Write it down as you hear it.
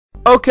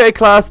Okay,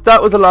 class, that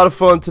was a lot of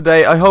fun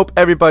today. I hope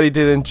everybody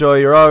did enjoy.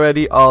 You're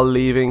already all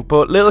leaving,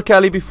 but little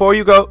Kelly, before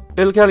you go,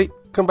 little Kelly,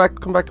 come back.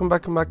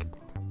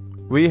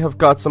 We have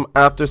got some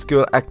after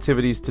school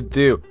activities to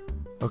do.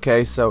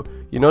 Okay, so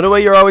you know the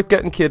way you're always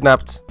getting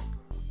kidnapped?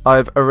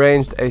 I've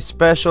arranged a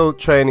special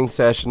training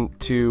session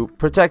to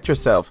protect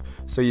yourself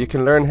so you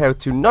can learn how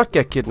to not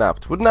get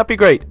kidnapped. Wouldn't that be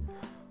great?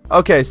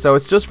 Okay, so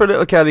it's just for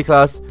little Kelly,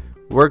 class.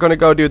 We're gonna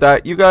go do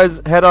that. You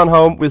guys head on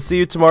home. We'll see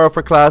you tomorrow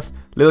for class.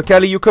 Little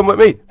Kelly, you come with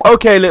me.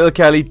 Okay, little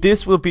Kelly,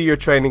 this will be your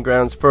training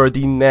grounds for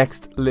the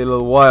next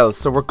little while.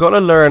 So we're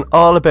gonna learn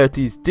all about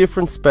these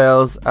different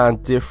spells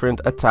and different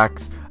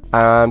attacks,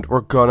 and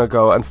we're gonna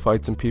go and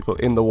fight some people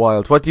in the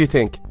wild. What do you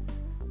think?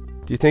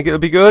 Do you think it'll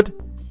be good?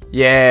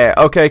 Yeah,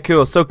 okay,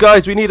 cool. So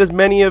guys, we need as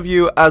many of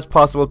you as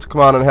possible to come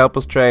on and help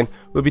us train.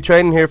 We'll be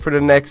training here for the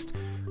next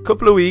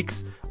couple of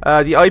weeks.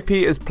 The IP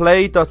is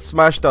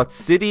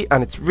play.smash.city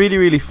and it's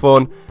really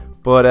fun.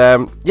 But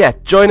yeah,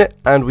 join it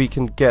and we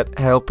can get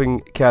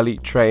helping Kelly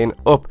train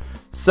up.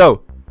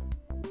 So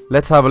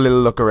let's have a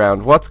little look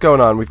around. What's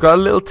going on? We've got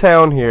a little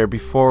town here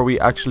before we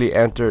actually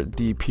enter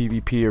the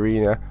PvP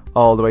arena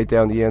all the way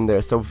down the end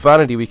there. So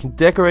vanity, we can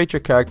decorate your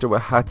character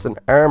with hats and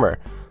armor.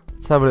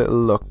 Let's have a little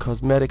look.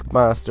 Cosmetic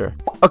master.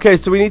 Okay,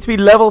 so we need to be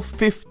level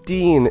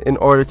 15 in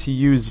order to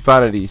use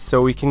vanity.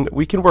 So we can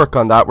work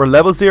on that. We're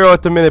level 0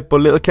 at the minute, but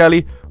little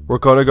Kelly, we're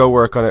gonna go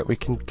work on it. We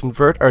can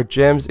convert our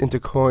gems into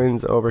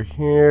coins over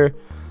here.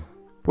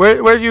 Where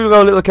do you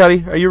go, little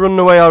Kelly? Are you running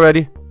away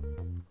already?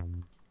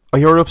 Oh,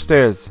 you're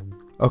upstairs.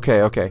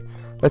 Okay.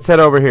 Let's head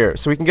over here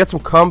so we can get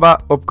some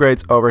combat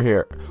upgrades over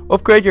here.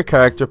 Upgrade your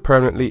character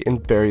permanently in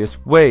various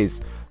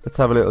ways. Let's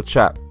have a little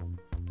chat.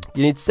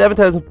 You need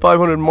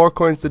 7,500 more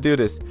coins to do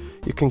this.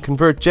 You can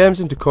convert gems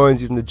into coins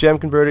using the gem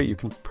converter. You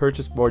can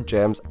purchase more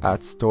gems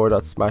at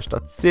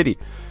store.smash.city.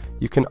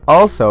 You can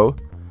also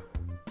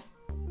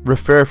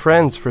refer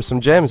friends for some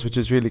gems, which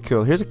is really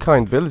cool. Here's a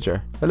kind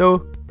villager.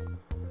 Hello.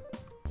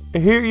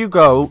 Here you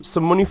go.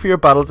 Some money for your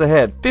battles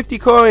ahead. 50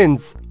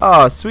 coins.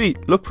 Ah,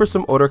 sweet. Look for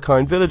some other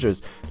kind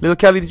villagers. Little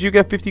Kelly, did you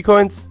get 50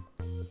 coins?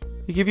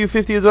 He give you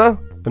 50 as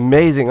well?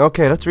 Amazing.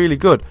 Okay, that's really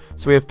good.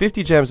 So we have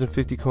 50 gems and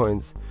 50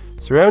 coins.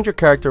 Surround your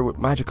character with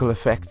magical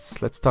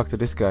effects. Let's talk to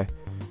this guy.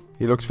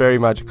 He looks very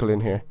magical in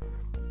here.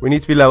 We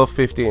need to be level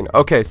 15.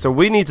 Okay, so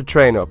we need to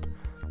train up.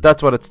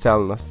 That's what it's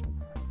telling us.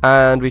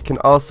 And we can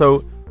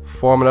also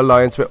form an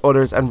alliance with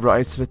others and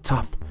rise to the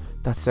top.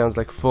 That sounds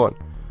like fun.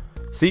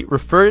 See,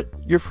 refer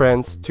your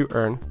friends to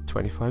earn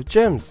 25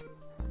 gems.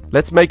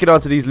 Let's make it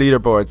onto these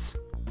leaderboards.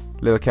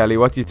 Little Kelly,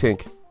 what do you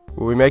think?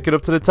 Will we make it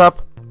up to the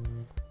top?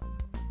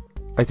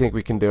 I think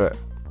we can do it.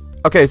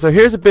 Okay, so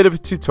here's a bit of a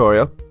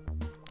tutorial.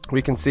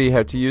 We can see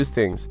how to use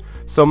things.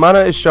 So mana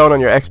is shown on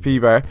your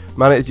XP bar.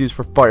 Mana is used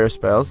for fire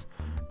spells.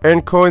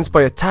 Earn coins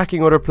by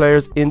attacking other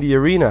players in the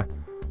arena.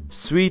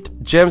 Sweet.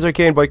 Gems are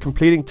gained by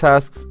completing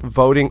tasks,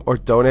 voting or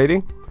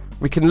donating.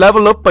 We can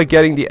level up by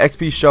getting the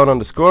XP shown on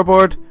the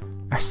scoreboard.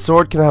 Our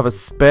sword can have a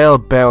spell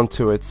bound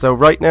to it. So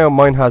right now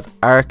mine has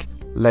arc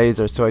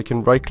laser, so I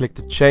can right click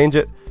to change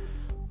it.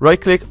 Right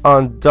click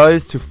on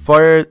dies to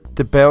fire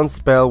the bound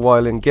spell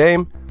while in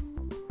game.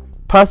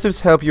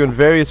 Passives help you in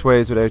various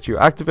ways without you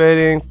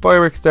activating.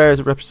 Firework stars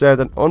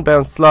represent an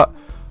unbound slot.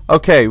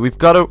 Okay, we've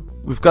got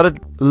a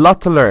lot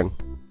to learn.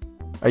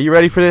 Are you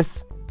ready for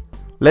this?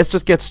 Let's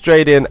just get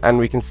straight in and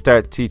we can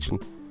start teaching.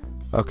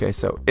 Okay,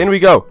 so in we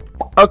go.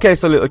 Okay,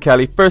 so little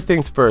Kelly, first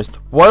things first.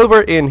 While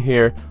we're in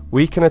here,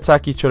 we can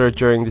attack each other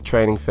during the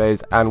training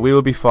phase and we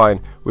will be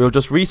fine. We'll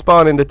just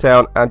respawn in the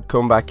town and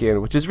come back in,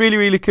 which is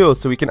really cool.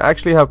 So we can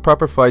actually have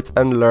proper fights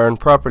and learn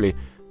properly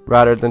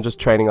rather than just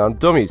training on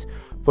dummies.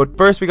 But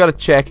first we gotta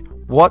check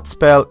what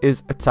spell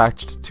is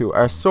attached to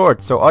our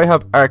sword. So I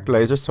have arc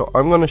laser, so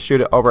I'm gonna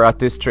shoot it over at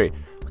this tree.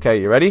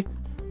 Okay, you ready?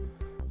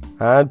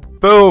 And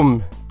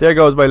boom! There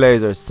goes my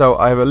laser. So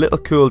I have a little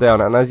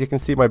cooldown, and as you can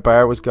see my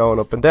bar was going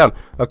up and down.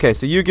 Okay,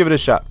 so you give it a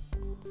shot.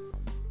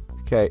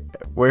 Okay,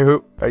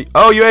 who are you?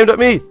 Oh, you aimed at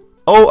me!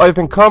 Oh, I've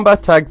been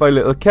combat tagged by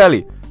little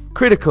Kelly.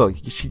 Critical.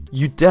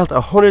 You dealt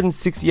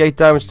 168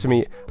 damage to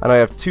me, and I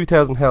have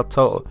 2,000 health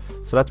total.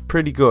 So that's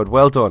pretty good.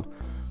 Well done.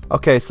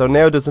 Okay, so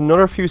now there's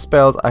another few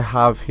spells I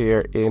have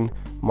here in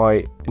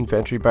my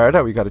inventory bar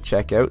that we got to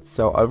check out.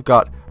 So I've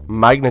got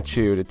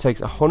Magnitude. It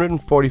takes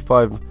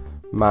 145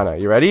 mana.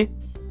 You ready?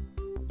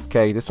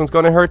 Okay, this one's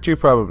going to hurt you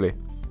probably.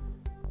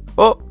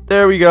 Oh,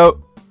 there we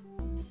go.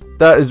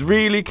 That is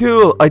really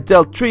cool. I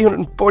dealt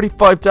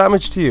 345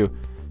 damage to you.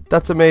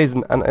 That's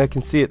amazing, and I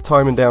can see it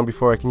timing down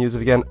before I can use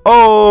it again.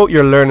 Oh,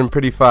 you're learning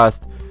pretty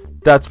fast.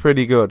 That's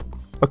pretty good.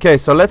 Okay,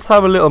 so let's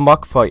have a little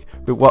mock fight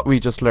with what we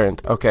just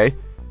learned, okay?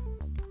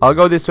 I'll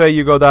go this way,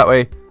 you go that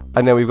way,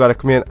 and then we've got to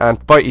come in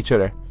and fight each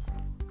other.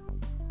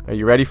 Are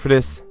you ready for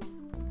this?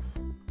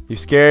 You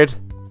scared?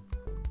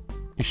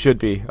 You should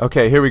be.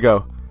 Okay, here we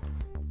go.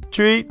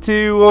 3,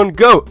 2, 1,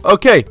 go!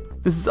 Okay,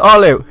 this is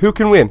all out. Who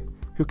can win?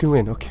 Who can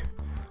win? Okay.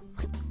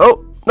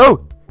 Oh,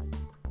 no!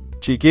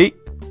 Cheeky.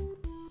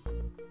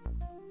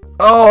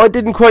 Oh, I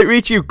didn't quite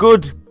reach you.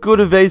 Good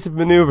evasive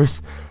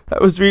maneuvers. That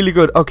was really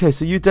good. Okay,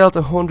 so you dealt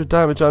 100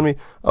 damage on me.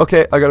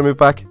 Okay, I gotta move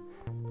back.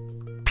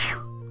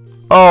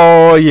 Pew.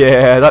 Oh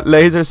yeah, that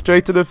laser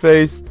straight to the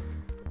face.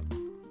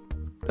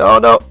 Oh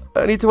no,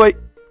 I need to wait.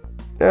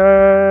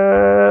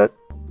 Oh,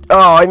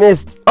 I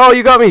missed. Oh,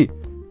 you got me.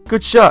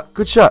 Good shot,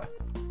 good shot.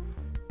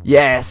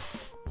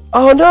 Yes.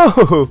 Oh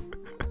no.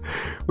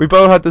 We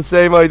both had the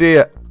same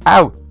idea.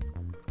 Ow.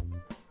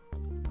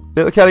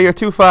 Little Kelly, you're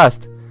too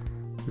fast.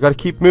 We gotta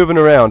keep moving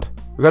around.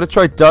 We gotta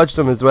try dodge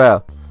them as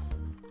well.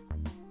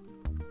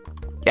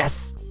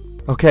 Yes.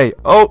 Okay.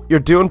 Oh, you're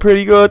doing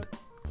pretty good.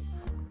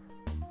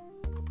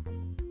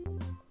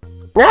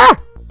 Ah!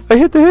 I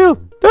hit the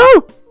hill.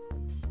 No!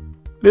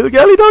 Little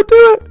Kelly, don't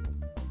do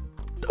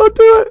it. Don't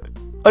do it.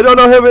 I don't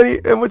know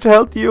how much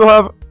health you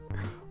have.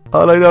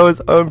 All I know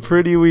is I'm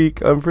pretty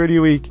weak. I'm pretty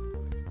weak.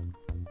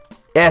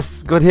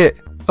 Yes, good hit.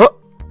 Oh.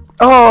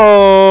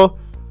 Oh.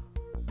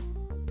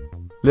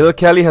 Little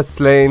Kelly has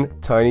slain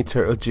Tiny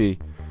Turtle G.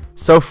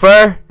 So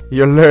far,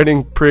 you're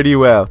learning pretty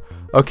well.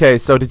 Okay,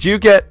 so did you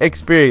get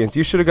experience?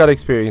 You should have got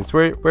experience.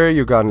 Where are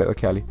you gone, Little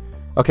Kelly?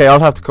 Okay, I'll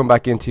have to come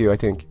back into you, I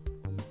think.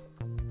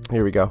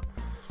 Here we go.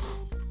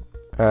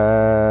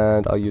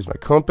 And I'll use my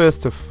compass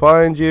to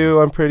find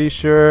you, I'm pretty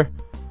sure.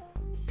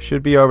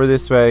 Should be over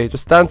this way.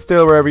 Just stand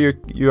still wherever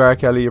you are,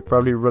 Kelly. You're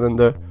probably running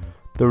the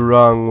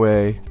wrong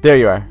way. There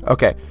you are.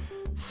 Okay.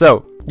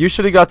 So, you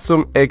should have got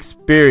some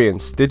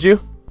experience. Did you?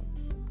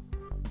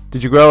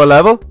 Did you grow a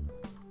level?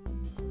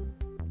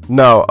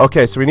 No.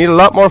 Okay, so we need a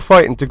lot more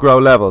fighting to grow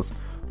levels.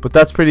 But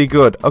that's pretty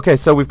good. Okay,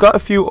 so we've got a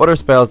few other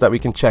spells that we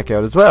can check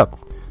out as well.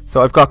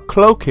 So I've got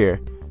Cloak here.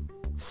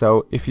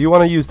 So if you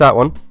want to use that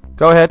one,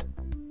 go ahead.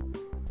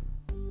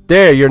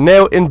 There, you're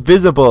now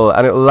invisible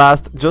and it'll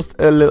last just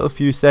a little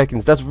few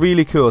seconds. That's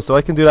really cool. So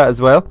I can do that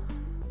as well.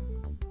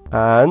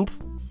 And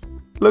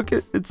look,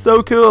 it's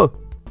so cool.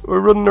 We're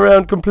running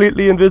around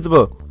completely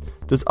invisible.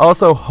 There's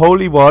also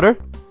Holy Water.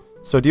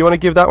 So do you want to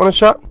give that one a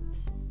shot?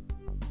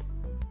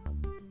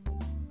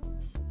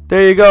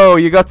 There you go.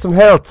 You got some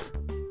health.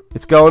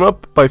 It's going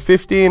up by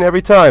 15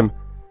 every time.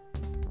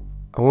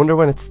 I wonder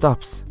when it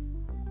stops.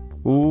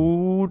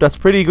 Ooh, that's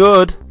pretty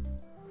good.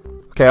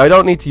 Okay, I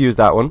don't need to use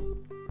that one.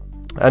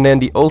 And then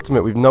the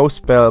ultimate, we've no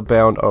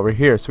spellbound over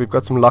here. So we've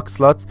got some lock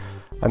slots.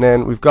 And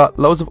then we've got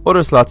loads of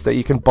other slots that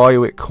you can buy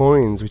with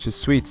coins, which is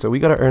sweet. So we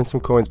got to earn some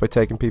coins by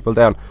taking people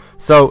down.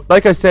 So,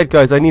 like I said,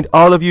 guys, I need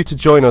all of you to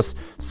join us.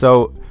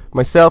 So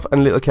myself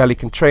and Little Kelly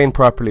can train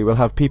properly. We'll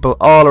have people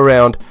all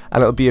around.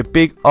 And it'll be a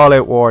big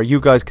all-out war. You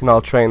guys can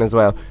all train as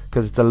well,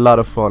 because it's a lot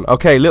of fun.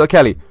 Okay, Little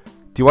Kelly,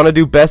 do you want to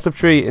do best of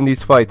 3 in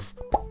these fights?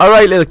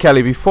 Alright, Little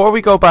Kelly, before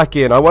we go back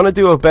in, I want to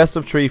do a best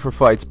of 3 for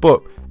fights.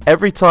 But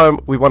every time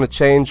we want to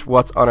change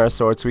what's on our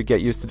sword so we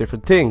get used to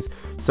different things.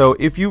 So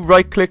if you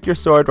right click your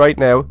sword right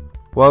now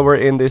while we're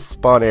in this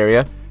spawn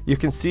area, you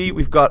can see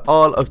we've got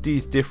all of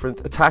these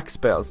different attack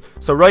spells.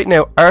 So right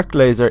now Arc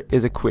Laser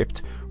is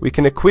equipped. We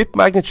can equip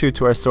Magnitude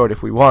to our sword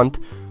if we want,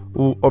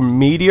 or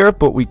Meteor,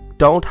 but we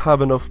don't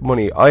have enough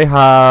money. I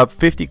have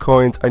 50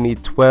 coins. I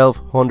need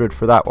 1200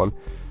 for that one.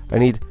 I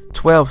need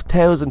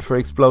 12,000 for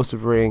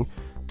Explosive Ring,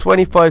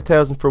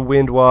 25,000 for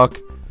Wind Walk.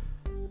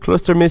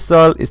 Cluster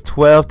Missile is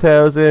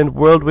 12,000.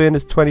 Whirlwind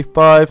is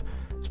 25.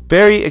 It's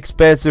very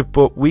expensive,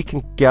 but we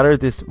can gather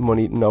this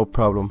money no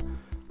problem.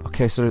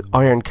 Okay, so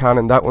Iron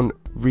Cannon, that one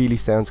really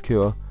sounds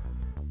cool.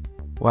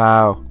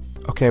 Wow.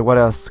 Okay, what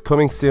else?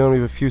 Coming soon,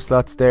 we have a few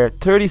slots there.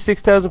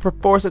 36,000 for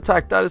Force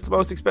Attack. That is the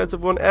most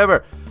expensive one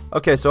ever.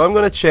 Okay, so I'm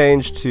going to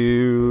change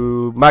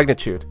to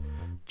Magnitude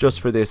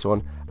just for this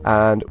one,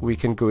 and we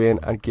can go in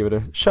and give it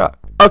a shot.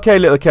 Okay,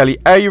 Little Kelly,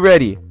 are you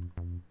ready?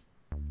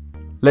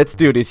 Let's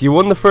do this. You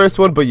won the first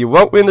one, but you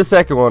won't win the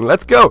second one.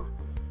 Let's go.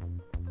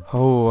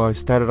 Oh, I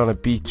started on a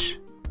beach.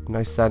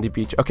 Nice sandy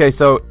beach. Okay,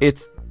 so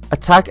it's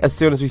attack as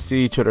soon as we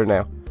see each other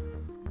now.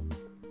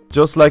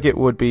 Just like it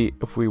would be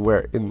if we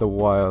were in the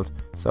wild.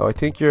 So I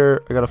think I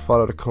gotta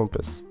follow the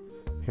compass.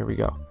 Here we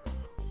go.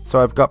 So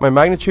I've got my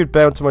Magnitude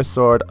bound to my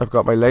sword. I've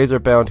got my laser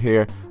bound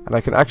here. And I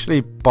can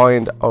actually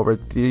bind over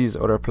these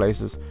other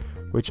places,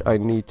 which I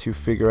need to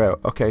figure out.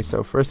 Okay,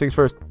 so first things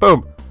first.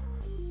 Boom.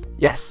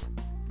 Yes.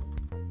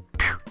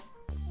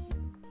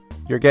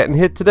 You're getting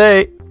hit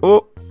today.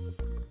 Oh.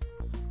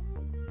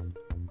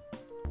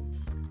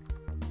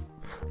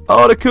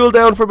 Oh, the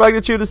cooldown for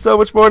Magnitude is so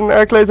much more than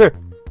Arc Laser.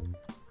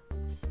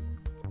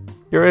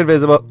 You're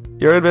invisible.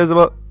 You're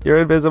invisible. You're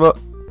invisible.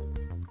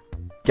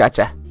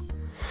 Gotcha.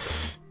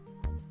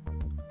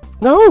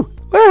 No!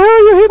 Where the hell are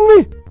you hitting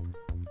me?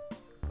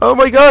 Oh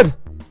my god.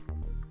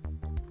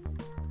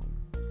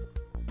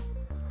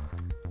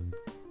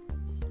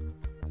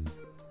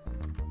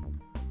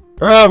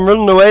 Oh, I'm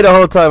running away the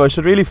whole time. I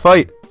should really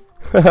fight.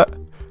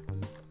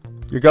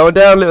 You're going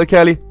down, Little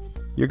Kelly.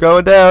 You're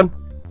going down.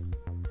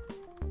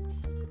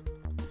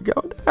 You're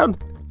going down.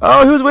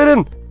 Oh, who's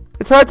winning?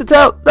 It's hard to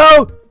tell.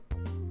 No!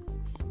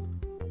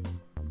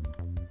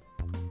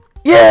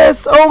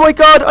 Yes! Oh my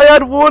god, I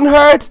had 1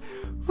 heart.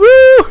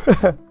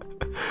 Woo!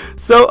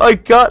 So I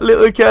got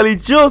Little Kelly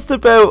just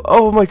about.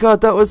 Oh my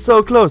god, that was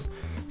so close.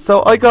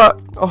 So I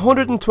got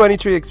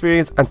 123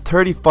 experience and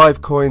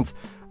 35 coins,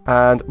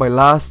 and my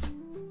last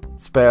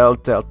spell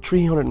dealt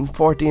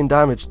 314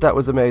 damage. That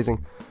was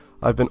amazing.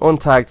 I've been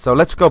untagged, so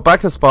let's go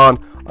back to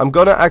spawn. I'm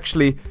gonna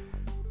actually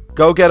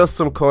go get us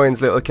some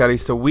coins, little Kelly,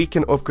 so we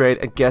can upgrade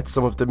and get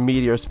some of the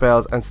meteor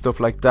spells and stuff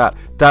like that.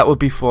 That will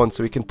be fun,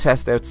 so we can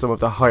test out some of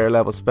the higher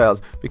level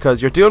spells,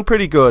 because you're doing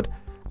pretty good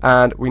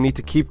and we need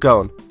to keep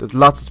going. There's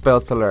lots of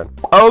spells to learn.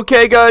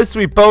 Okay guys, so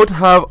we both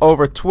have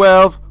over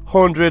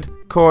 1200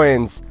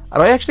 coins,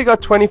 and I actually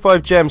got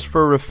 25 gems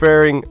for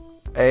referring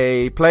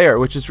a player,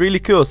 which is really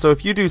cool. So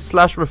if you do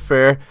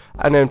 /refer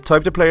and then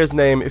type the player's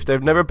name, if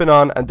they've never been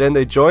on and then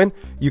they join,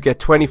 you get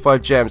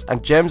 25 gems.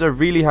 And gems are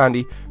really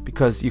handy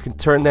because you can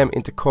turn them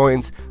into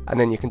coins, and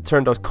then you can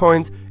turn those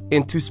coins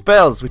into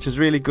spells, which is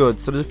really good.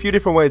 So there's a few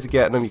different ways of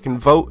getting them. You can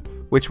vote,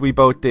 which we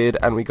both did,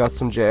 and we got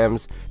some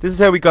gems. This is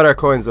how we got our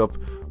coins up.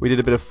 We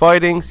did a bit of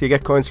fighting, so you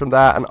get coins from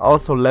that, and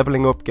also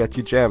leveling up gets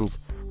you gems,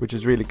 which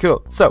is really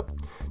cool. So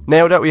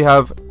now that we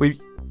have,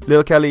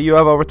 little Kelly, you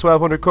have over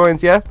 1200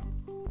 coins, yeah?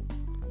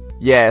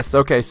 Yes,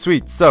 okay,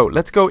 sweet. So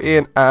let's go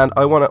in, and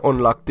I want to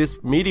unlock this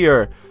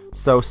meteor.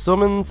 So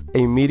summons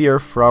a meteor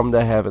from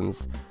the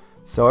heavens.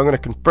 So I'm going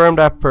to confirm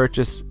that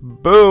purchase.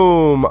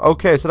 Boom.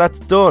 Okay, so that's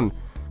done.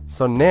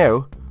 So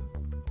now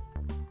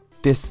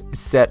this is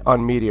set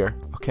on meteor.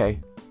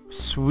 Okay,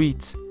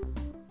 sweet.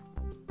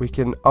 We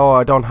can, oh,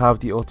 I don't have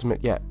the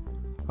ultimate yet.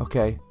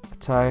 Okay,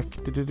 attack,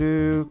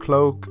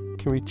 cloak.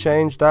 Can we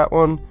change that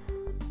one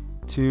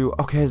to,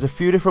 okay, there's a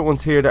few different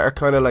ones here that are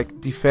kind of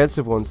like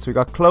defensive ones. So we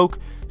got cloak,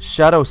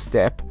 shadow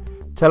step,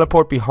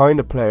 teleport behind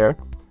the player.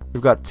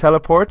 We've got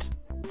teleport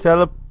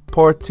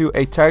to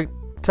a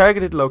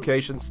targeted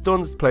location,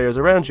 stuns players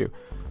around you.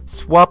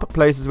 Swap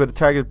places with a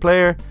targeted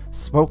player,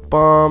 smoke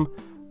bomb.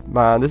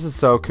 Man, this is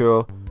so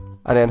cool.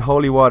 And then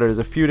holy water, there's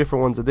a few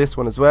different ones of this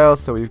one as well.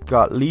 So we've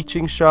got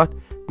leeching shot,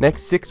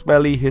 next 6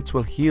 melee hits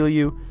will heal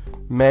you,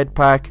 med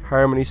pack,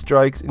 harmony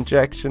strikes,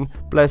 injection,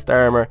 blessed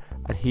armor,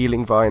 and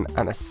healing vine,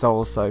 and a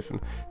soul siphon.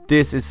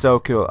 This is so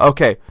cool.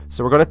 Okay,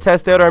 so we're going to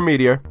test out our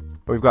meteor.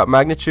 We've got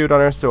magnitude on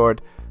our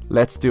sword.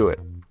 Let's do it.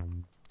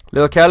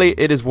 Little Kelly,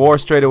 it is war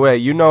straight away.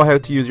 You know how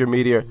to use your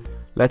meteor.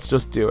 Let's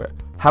just do it.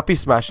 Happy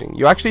smashing.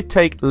 You actually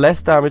take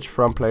less damage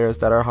from players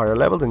that are higher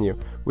level than you,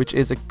 which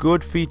is a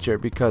good feature,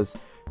 because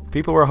if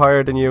people were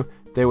higher than you,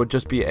 they would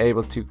just be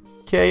able to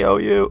KO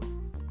you.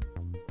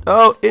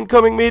 Oh,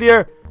 incoming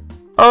meteor.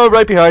 Oh,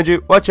 right behind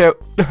you. Watch out.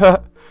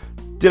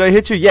 Did I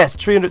hit you? Yes,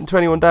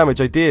 321 damage.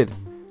 I did.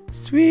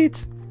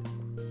 Sweet.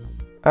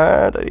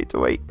 And I need to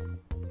wait.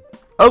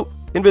 Oh,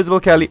 invisible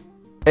Kelly.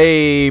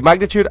 A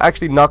magnitude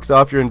actually knocks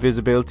off your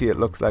invisibility, it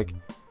looks like.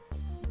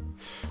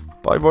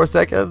 5 more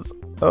seconds.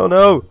 Oh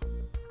no.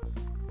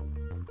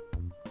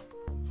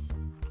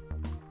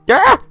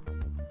 Yeah!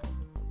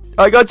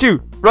 I got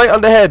you. Right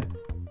on the head.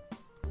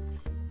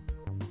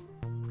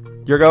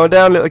 You're going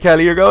down, little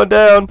Kelly. You're going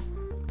down.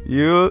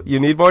 You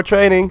need more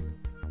training.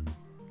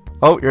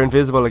 Oh, you're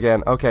invisible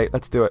again. Okay,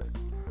 let's do it.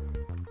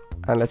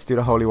 And let's do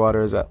the holy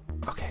water as well.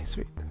 Okay,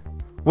 sweet.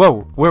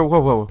 Whoa,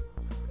 whoa.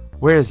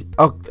 Where is he?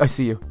 Oh, I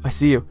see you. I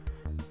see you.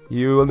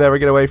 You will never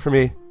get away from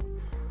me.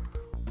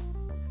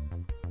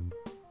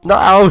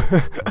 No!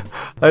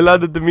 I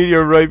landed the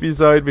meteor right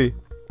beside me.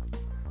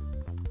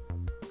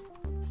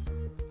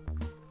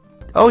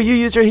 Oh, you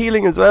used your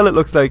healing as well, it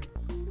looks like.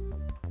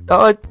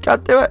 Oh, I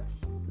can't do it.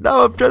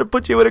 No, I'm trying to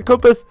put you with a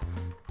compass.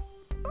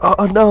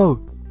 Oh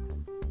no.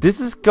 This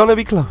is gonna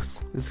be close.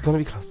 This is gonna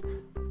be close.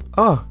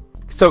 Oh,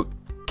 so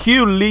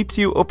Q leaps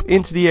you up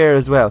into the air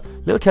as well.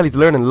 Little Kelly's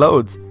learning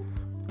loads.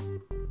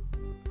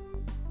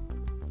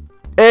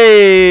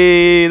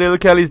 Hey, little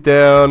Kelly's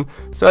down.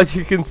 So as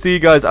you can see,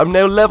 guys, I'm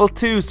now level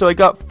 2, so I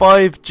got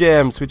 5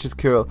 gems, which is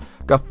cool.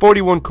 Got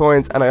 41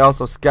 coins, and I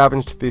also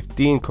scavenged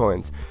 15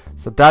 coins.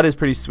 So that is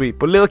pretty sweet.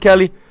 But little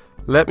Kelly,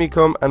 let me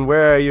come. And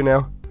where are you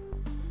now?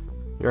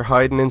 You're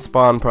hiding in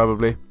spawn,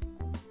 probably.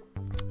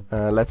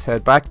 Let's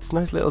head back. It's a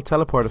nice little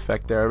teleport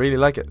effect there. I really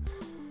like it.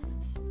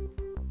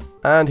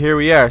 And here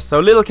we are. So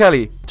little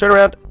Kelly, turn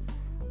around.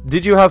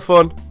 Did you have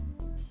fun?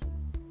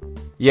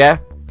 Yeah?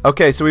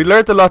 Okay, so we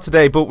learned a lot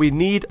today, but we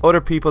need other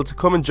people to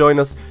come and join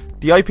us.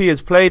 The IP is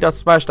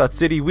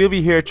play.smash.city. We'll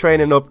be here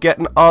training up,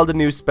 getting all the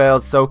new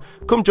spells. So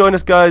come join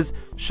us, guys.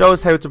 Show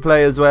us how to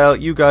play as well.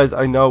 You guys,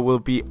 I know, will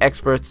be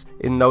experts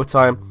in no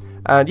time.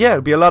 And yeah,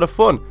 it'll be a lot of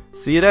fun.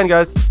 See you then,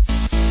 guys.